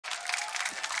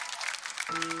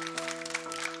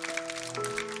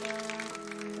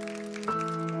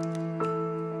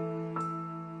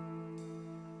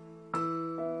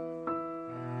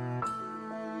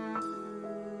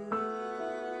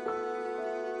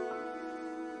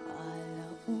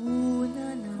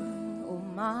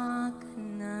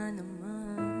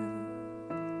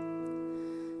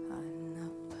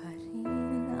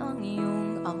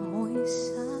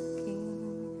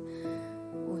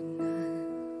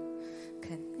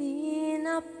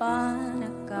Para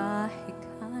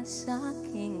kahika sa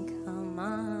aking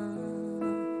kama,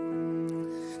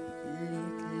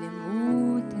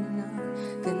 limutin na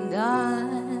ganda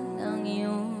ng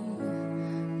iyong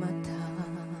mata.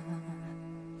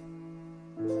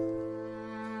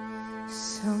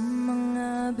 Sa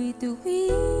mga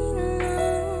bituin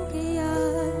lang kaya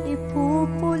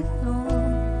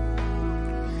ipupulong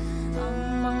ang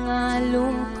mga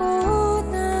lungkot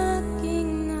na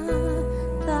aking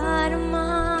nadarama.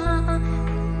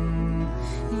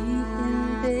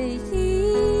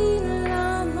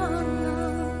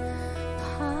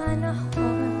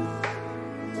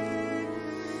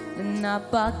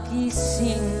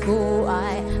 Napagising ko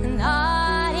ay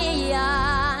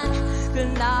nariyan ka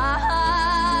na.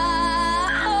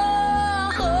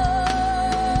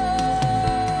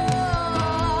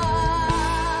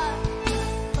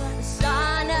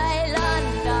 Sana'y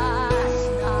landas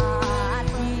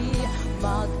natin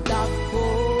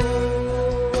magtakbo.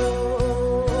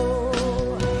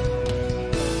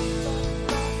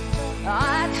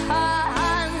 At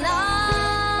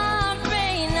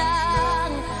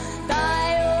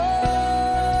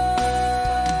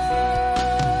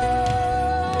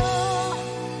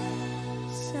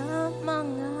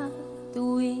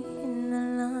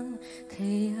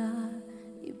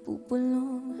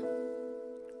Ibubulong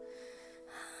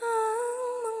ang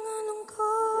mga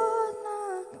lungkot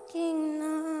na aking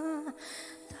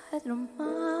nadarama.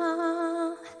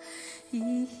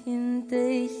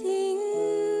 Hihintayin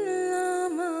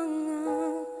lamang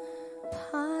ang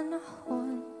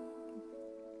panahon.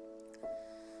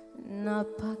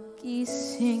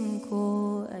 Napagising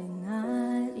ko ay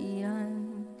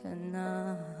nariyan ka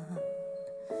na.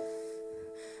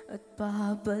 At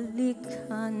babalik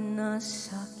ka na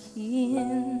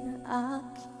sa'kin,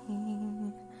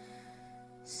 aking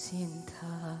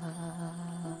sinta.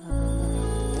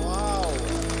 Wow!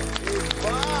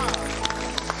 Iba!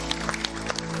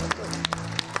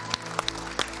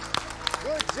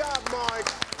 Good job,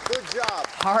 Marc! Good job!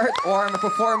 Heartwarming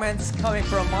performance coming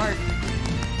from Marc.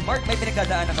 Marc, may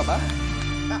pinagdadaanan ka ba?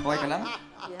 Okay ka lang?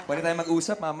 Pwede tayo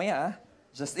mag-usap mamaya, ah.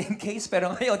 Just in case,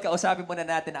 pero ngayon, kausapin muna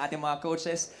natin ang ating mga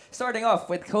coaches. Starting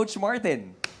off with Coach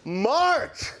Martin.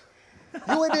 Marc!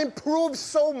 You have improved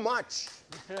so much.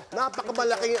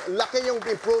 Laki yung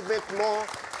improvement mo.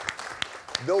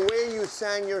 The way you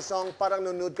sang your song, parang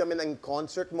nanood kami ng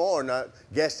concert mo or na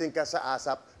guesting ka sa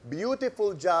ASAP.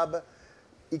 Beautiful job.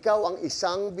 Ikaw ang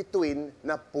isang bituin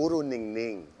na puro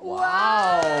ningning.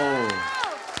 Wow!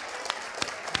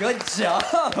 Good job,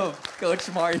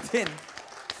 Coach Martin.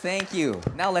 Thank you.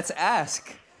 Now, let's ask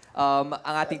ang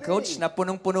ating coach na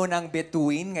punong-puno ng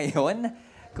bituin ngayon,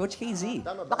 Coach KZ.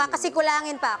 Baka kasi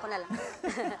kulangin pa ako na lang.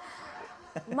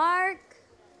 Marc,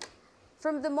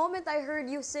 from the moment I heard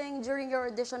you sing during your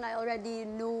audition, I already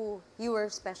knew you were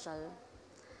special.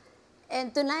 And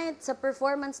tonight, sa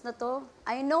performance na to,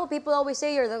 I know people always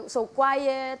say you're so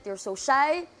quiet, you're so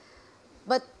shy,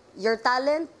 but your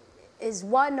talent is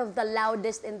one of the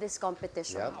loudest in this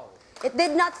competition. Yep. It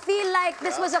did not feel like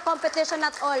this was a competition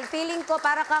at all. Feeling ko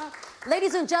para kang,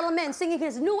 ladies and gentlemen, singing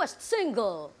his newest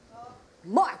single,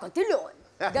 Marc Antillion.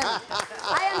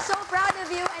 I am so proud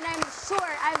of you, and I'm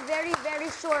very,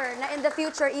 very sure na in the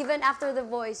future, even after The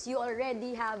Voice, you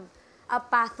already have a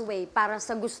pathway para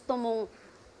sa gusto mong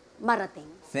marating.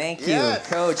 Thank you,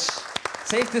 Coach.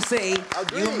 Safe to say,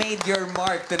 you made your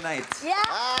mark tonight. Yeah!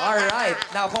 All right.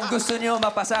 Now, kung gusto nyo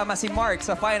mapasama si Marc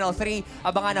sa Final 3,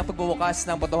 abangan ang pagbubukas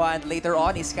ng botohan later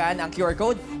on. I-scan ang QR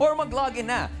code or mag-login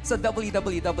na sa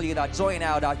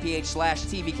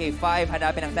www.joynow.ph/tvk5.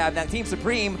 Hanapin ang tab ng Team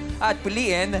Supreme at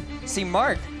piliin si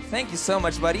Marc. Thank you so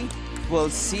much, buddy. We'll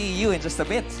see you in just a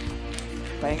bit.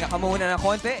 Pahinga ka muna ng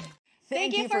konti.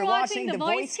 Thank you for watching The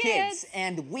Voice Kids.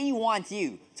 And we want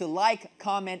you to like,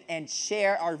 comment, and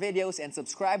share our videos and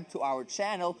subscribe to our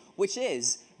channel, which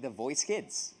is The Voice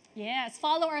Kids. Yes,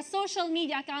 follow our social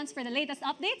media accounts for the latest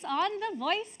updates on The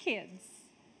Voice Kids.